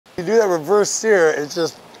You do that reverse sear, it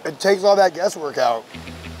takes all that guesswork out.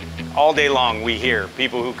 All day long we hear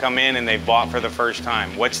people who come in and they bought for the first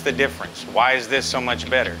time. What's the difference? Why is this so much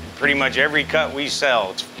better? Pretty much every cut we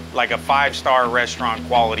sell, it's like a 5-star restaurant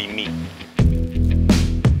quality meat.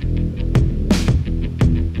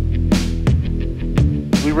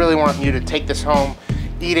 We really want you to take this home,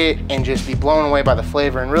 eat it, and just be blown away by the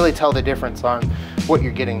flavor and really tell the difference on what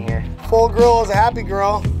you're getting here. Full grill is a happy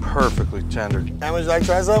grill. Perfectly tender. And would you like to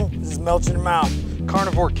try some? Just melts in your mouth.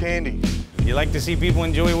 Carnivore candy. You like to see people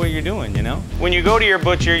enjoy what you're doing, you know? When you go to your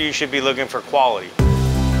butcher, you should be looking for quality.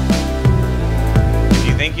 If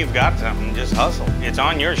you think you've got something, just hustle. It's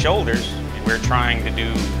on your shoulders. We're trying to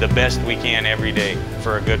do the best we can every day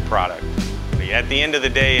for a good product. At the end of the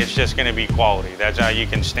day, it's just gonna be quality. That's how you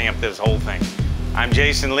can stamp this whole thing. I'm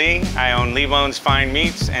Jason Lee. I own Lee Bones Fine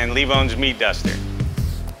Meats and Lee Bones Meat Duster.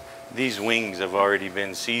 These wings have already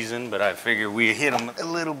been seasoned, but I figure we hit them a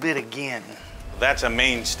little bit again. That's a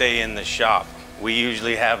mainstay in the shop. We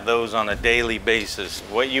usually have those on a daily basis.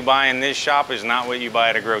 What you buy in this shop is not what you buy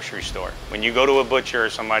at a grocery store. When you go to a butcher or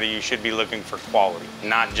somebody, you should be looking for quality,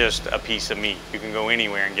 not just a piece of meat. You can go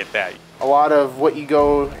anywhere and get that. A lot of what you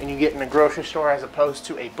go and you get in a grocery store as opposed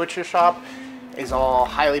to a butcher shop is all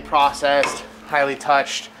highly processed, highly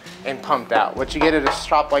touched, and pumped out. What you get at a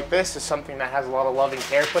shop like this is something that has a lot of love and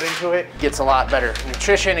care put into it. It gets a lot better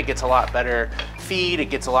nutrition, it gets a lot better feed,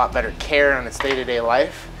 it gets a lot better care on its day-to-day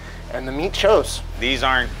life, and the meat shows. These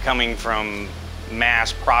aren't coming from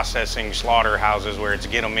mass processing slaughterhouses where it's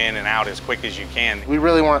get them in and out as quick as you can. We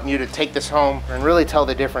really want you to take this home and really tell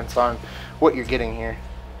the difference on what you're getting here.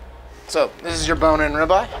 So this is your bone-in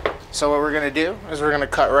ribeye. So what we're gonna do is we're gonna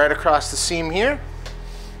cut right across the seam here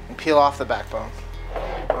and peel off the backbone.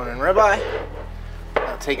 Bone-in ribeye,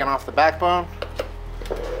 now taking off the backbone.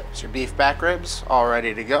 It's your beef back ribs, all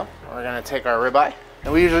ready to go. We're gonna take our ribeye,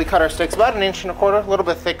 and we usually cut our steaks about 1.25 inches, a little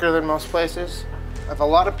bit thicker than most places. If a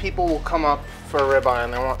lot of people will come up for a ribeye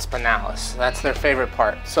and they want spinalis. That's their favorite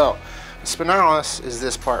part. So spinalis is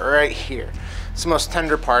this part right here. It's the most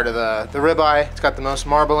tender part of the ribeye. It's got the most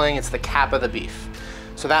marbling. It's the cap of the beef.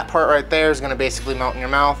 So that part right there is gonna basically melt in your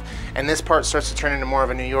mouth, and this part starts to turn into more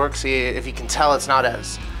of a New York. See, if you can tell, it's not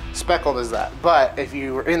as speckled as that. But if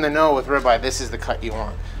you were in the know with ribeye, this is the cut you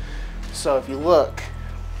want. So if you look,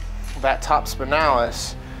 that top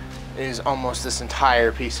spinalis is almost this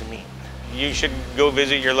entire piece of meat. You should go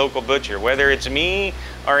visit your local butcher, whether it's me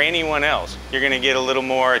or anyone else. You're gonna get a little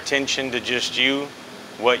more attention to just you,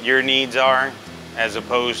 what your needs are, as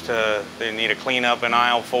opposed to they need to clean up in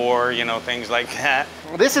aisle 4, you know, things like that.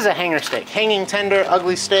 This is a hanger steak, hanging tender,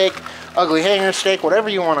 ugly steak, ugly hanger steak, whatever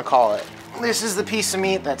you want to call it. This is the piece of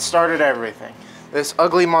meat that started everything. This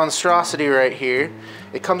ugly monstrosity right here,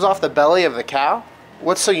 it comes off the belly of the cow.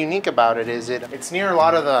 What's so unique about it is it's near a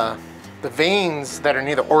lot of the veins that are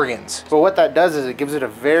near the organs. But what that does is it gives it a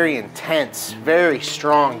very intense, very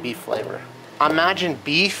strong beef flavor. Imagine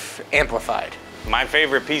beef amplified. My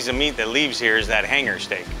favorite piece of meat that leaves here is that hanger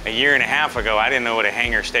steak. 1.5 years ago, I didn't know what a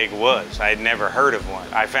hanger steak was. I had never heard of one.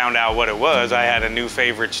 I found out what it was. I had a new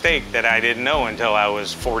favorite steak that I didn't know until I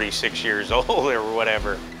was 46 years old or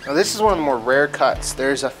whatever. Now this is one of the more rare cuts.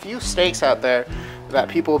 There's a few steaks out there that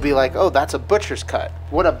people will be like, oh, that's a butcher's cut.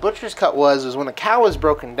 What a butcher's cut was when a cow was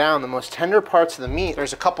broken down, the most tender parts of the meat,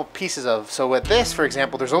 there's a couple pieces of. So with this, for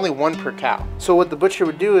example, there's only 1 per cow. So what the butcher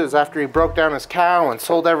would do is after he broke down his cow and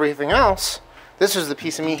sold everything else, this was the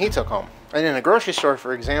piece of meat he took home. And in a grocery store,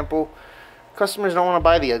 for example, customers don't want to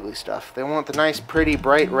buy the ugly stuff. They want the nice, pretty,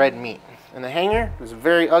 bright red meat. And the hanger is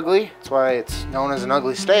very ugly. That's why it's known as an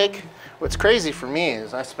ugly steak. What's crazy for me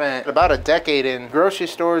is I spent about a decade in grocery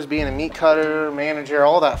stores being a meat cutter, manager,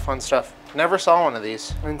 all that fun stuff. Never saw one of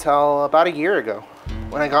these until about 1 year ago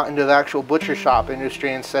when I got into the actual butcher shop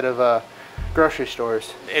industry instead of grocery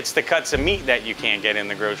stores. It's the cuts of meat that you can't get in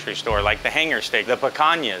the grocery store, like the hanger steak, the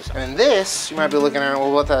picanhas. And this, you might be looking at,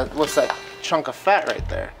 well, what's that chunk of fat right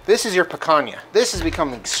there? This is your picanha. This has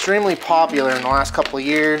become extremely popular in the last couple of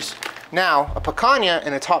years. Now, a picanha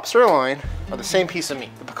and a top sirloin are the same piece of meat.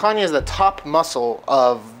 The picanha is the top muscle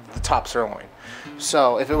of the top sirloin.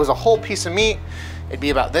 So if it was a whole piece of meat, it'd be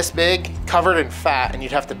about this big, covered in fat, and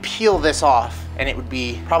you'd have to peel this off, and it would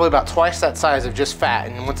be probably about twice that size of just fat,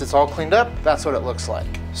 and once it's all cleaned up, that's what it looks like.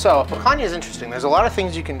 So picanha is interesting. There's a lot of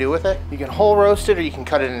things you can do with it. You can whole roast it, or you can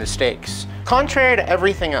cut it into steaks. Contrary to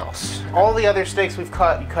everything else, all the other steaks we've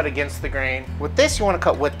cut, you cut against the grain. With this, you want to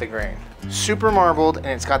cut with the grain. Super marbled, and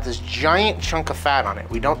it's got this giant chunk of fat on it.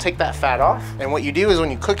 We don't take that fat off, and what you do is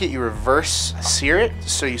when you cook it, you reverse sear it.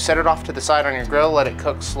 So you set it off to the side on your grill, let it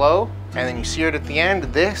cook slow, and then you sear it at the end.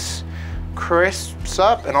 This crisps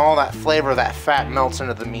up and all that flavor, that fat melts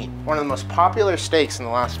into the meat. One of the most popular steaks in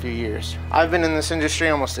the last few years. I've been in this industry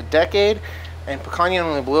almost a decade, and picanha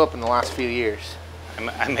only blew up in the last few years.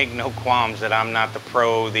 I make no qualms that I'm not the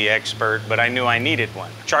pro, the expert, but I knew I needed one.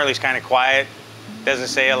 Charlie's kind of quiet, doesn't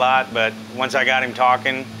say a lot, but once I got him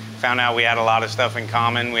talking, found out we had a lot of stuff in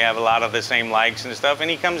common. We have a lot of the same likes and stuff, and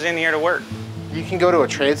he comes in here to work. You can go to a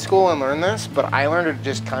trade school and learn this, but I learned it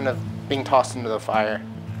just kind of being tossed into the fire.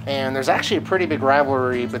 And there's actually a pretty big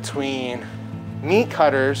rivalry between meat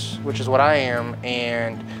cutters, which is what I am,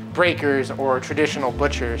 and breakers or traditional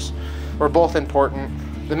butchers. We're both important.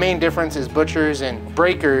 The main difference is butchers and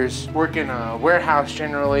breakers work in a warehouse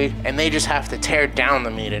generally, and they just have to tear down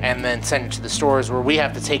the meat and then send it to the stores, where we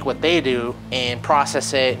have to take what they do and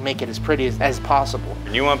process it and make it as pretty as possible.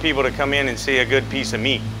 You want people to come in and see a good piece of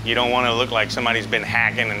meat. You don't want to look like somebody's been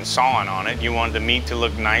hacking and sawing on it. You want the meat to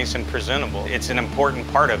look nice and presentable. It's an important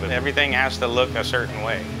part of it. Everything has to look a certain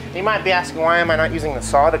way. You might be asking, why am I not using the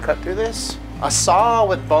saw to cut through this? A saw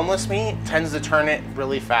with boneless meat tends to turn it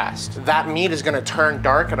really fast. That meat is gonna turn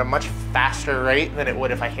dark at a much faster rate than it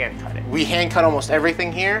would if I hand cut it. We hand cut almost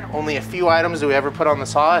everything here. Only a few items do we ever put on the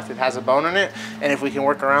saw if it has a bone in it. And if we can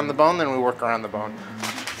work around the bone, then we work around the bone.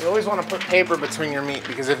 You always wanna put paper between your meat,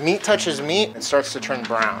 because if meat touches meat, it starts to turn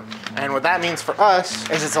brown. And what that means for us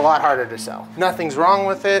is it's a lot harder to sell. Nothing's wrong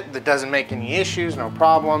with it. That doesn't make any issues, no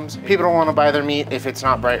problems. People don't wanna buy their meat if it's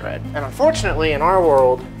not bright red. And unfortunately, in our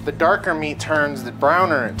world, the darker meat turns, the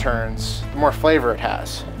browner it turns, the more flavor it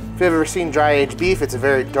has. If you've ever seen dry aged beef, it's a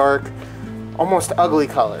very dark, almost ugly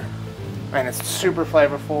color. And it's super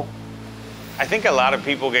flavorful. I think a lot of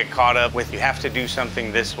people get caught up with, you have to do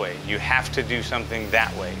something this way, you have to do something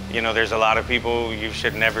that way. You know, there's a lot of people, you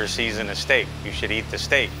should never season a steak. You should eat the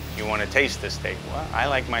steak. You want to taste the steak. Well, I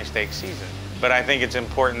like my steak seasoned. But I think it's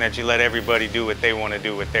important that you let everybody do what they want to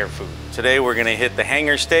do with their food. Today we're going to hit the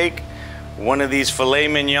hanger steak, one of these filet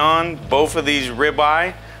mignon, both of these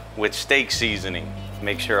ribeye with steak seasoning.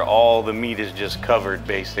 Make sure all the meat is just covered,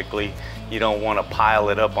 basically. You don't want to pile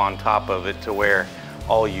it up on top of it to where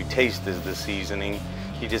all you taste is the seasoning.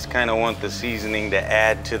 You just kind of want the seasoning to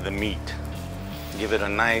add to the meat. Give it a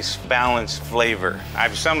nice balanced flavor.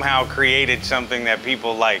 I've somehow created something that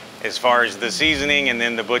people like. As far as the seasoning and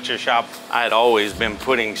then the butcher shop, I had always been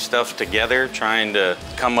putting stuff together, trying to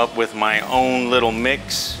come up with my own little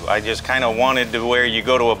mix. I just kind of wanted to where you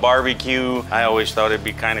go to a barbecue. I always thought it'd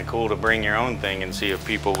be kind of cool to bring your own thing and see if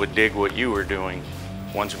people would dig what you were doing.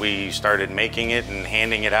 Once we started making it and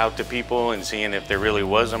handing it out to people and seeing if there really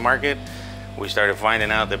was a market, we started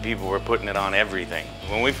finding out that people were putting it on everything.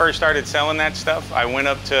 When we first started selling that stuff, I went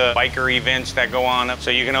up to biker events that go on.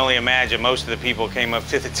 So you can only imagine most of the people came up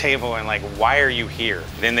to the table and like, why are you here?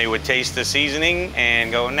 Then they would taste the seasoning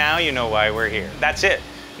and go, now you know why we're here. That's it.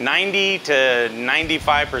 90 to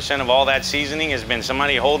 95% of all that seasoning has been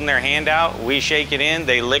somebody holding their hand out. We shake it in,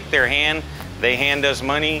 they lick their hand, they hand us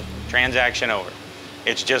money, transaction over.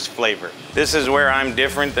 It's just flavor. This is where I'm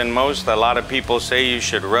different than most. A lot of people say you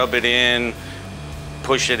should rub it in,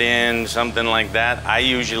 push it in, something like that. I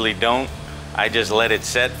usually don't. I just let it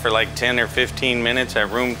set for like 10 or 15 minutes at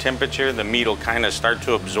room temperature. The meat will kind of start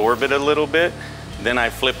to absorb it a little bit. Then I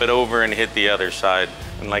flip it over and hit the other side.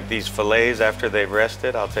 And like these fillets, after they've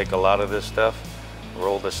rested, I'll take a lot of this stuff,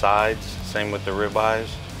 roll the sides, same with the ribeyes,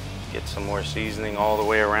 get some more seasoning all the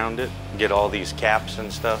way around it, get all these caps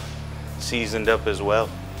and stuff seasoned up as well.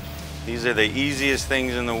 These are the easiest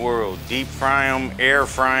things in the world. Deep fry them, air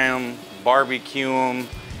fry them, barbecue them,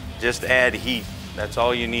 just add heat. That's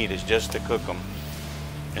all you need is just to cook them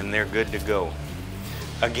and they're good to go.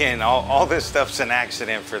 Again, all this stuff's an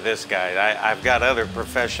accident for this guy. I've got other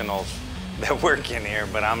professionals that work in here,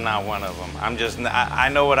 but I'm not one of them. I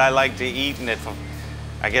know what I like to eat, and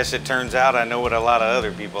I guess it turns out I know what a lot of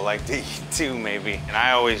other people like to eat too, maybe. And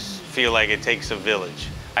I always feel like it takes a village.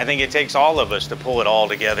 I think it takes all of us to pull it all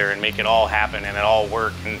together and make it all happen and it all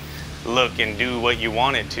work and look and do what you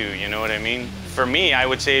want it to, you know what I mean? For me, I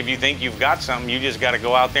would say if you think you've got something, you just got to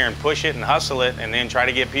go out there and push it and hustle it, and then try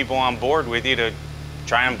to get people on board with you to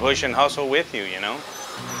try and push and hustle with you, you know?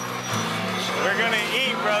 We're gonna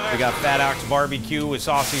eat, brother. We got Fat Ox Barbecue with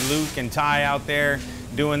Saucy Luke and Ty out there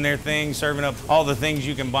doing their thing, serving up all the things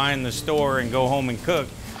you can buy in the store and go home and cook.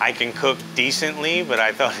 I can cook decently, but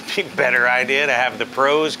I thought it'd be a better idea to have the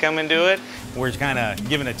pros come and do it. We're kind of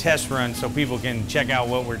giving a test run so people can check out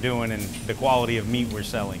what we're doing and the quality of meat we're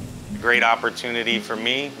selling. Great opportunity for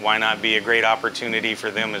me. Why not be a great opportunity for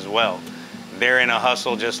them as well? They're in a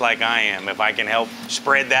hustle just like I am. If I can help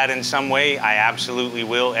spread that in some way, I absolutely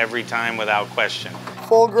will every time without question.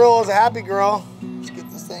 Full grill is a happy girl. Let's get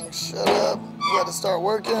this thing shut up. You got to start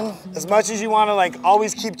working. As much as you want to like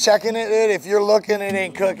always keep checking it, if you're looking, it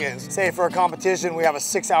ain't cooking. Say for a competition, we have a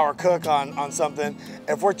 6-hour cook on something.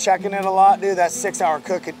 If we're checking it a lot, dude, that 6-hour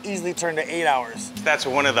cook could easily turn to 8 hours. That's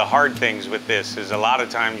one of the hard things with this, is a lot of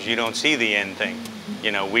times you don't see the end thing.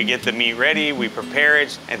 You know, we get the meat ready, we prepare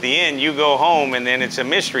it. At the end, you go home and then it's a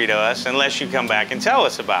mystery to us unless you come back and tell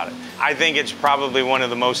us about it. I think it's probably one of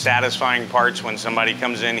the most satisfying parts when somebody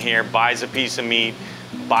comes in here, buys a piece of meat,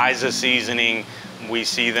 buys a seasoning. We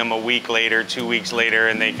see them a week later, 2 weeks later,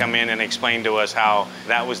 and they come in and explain to us how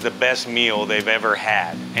that was the best meal they've ever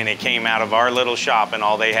had. And it came out of our little shop and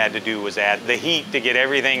all they had to do was add the heat to get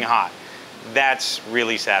everything hot. That's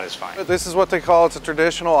really satisfying. This is what they call, it's a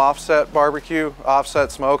traditional offset barbecue,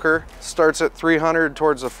 offset smoker. Starts at 300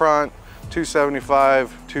 towards the front,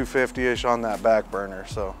 275, 250-ish on that back burner.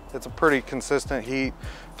 So it's a pretty consistent heat.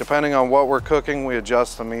 Depending on what we're cooking, we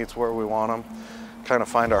adjust the meats where we want them. Kind of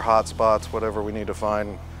find our hot spots, whatever we need to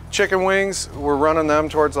find. Chicken wings, we're running them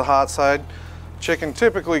towards the hot side. Chicken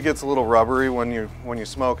typically gets a little rubbery when you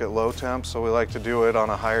smoke at low temp, so we like to do it on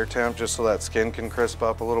a higher temp just so that skin can crisp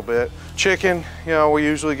up a little bit. Chicken, you know, we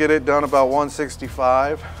usually get it done about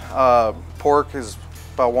 165. Pork is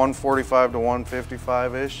about 145 to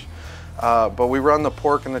 155-ish. But we run the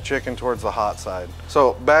pork and the chicken towards the hot side.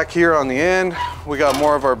 So back here on the end, we got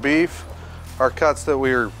more of our beef. Our cuts that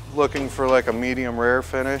we are looking for like a medium rare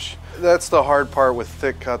finish. That's the hard part with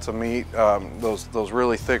thick cuts of meat, those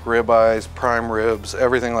really thick ribeyes, prime ribs,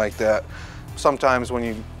 everything like that. Sometimes when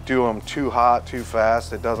you do them too hot, too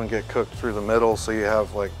fast, it doesn't get cooked through the middle, so you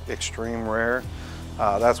have like extreme rare.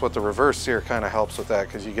 That's what the reverse sear kind of helps with that,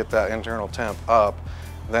 because you get that internal temp up,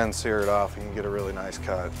 then sear it off and you get a really nice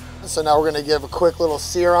cut. So now we're gonna give a quick little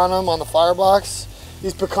sear on them on the firebox.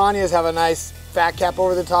 These picanhas have a nice fat cap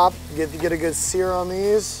over the top. You get a good sear on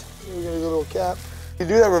these. We're gonna do a little cap. You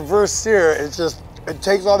do that reverse sear, it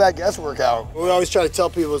takes all that guesswork out. What we always try to tell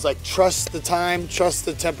people is like, trust the time, trust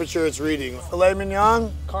the temperature it's reading. Filet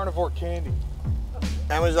mignon, Carnivore candy.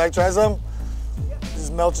 and would you like to try some?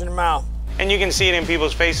 Just melts in your mouth. And you can see it in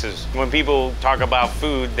people's faces. When people talk about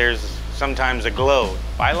food, there's sometimes a glow.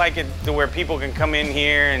 I like it to where people can come in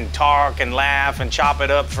here and talk and laugh and chop it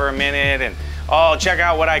up for a minute and, oh, check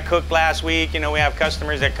out what I cooked last week. You know, we have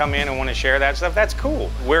customers that come in and want to share that stuff. That's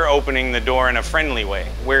cool. We're opening the door in a friendly way.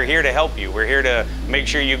 We're here to help you. We're here to make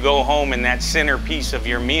sure you go home and that centerpiece of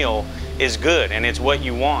your meal is good and it's what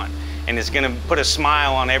you want. And it's gonna put a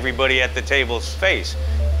smile on everybody at the table's face.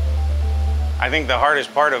 I think the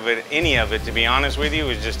hardest part of it, any of it, to be honest with you,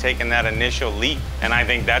 is just taking that initial leap. And I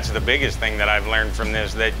think that's the biggest thing that I've learned from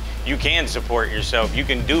this, that you can support yourself, you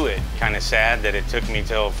can do it. Kind of sad that it took me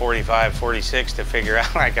till 45, 46 to figure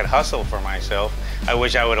out I could hustle for myself. I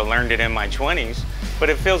wish I would have learned it in my 20s, but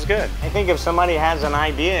it feels good. I think if somebody has an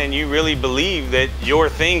idea and you really believe that your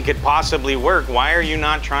thing could possibly work, why are you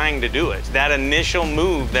not trying to do it? That initial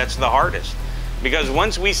move, that's the hardest. Because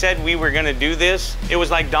once we said we were gonna do this, it was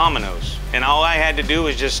like dominoes. And all I had to do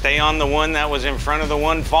was just stay on the one that was in front of the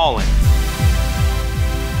one falling.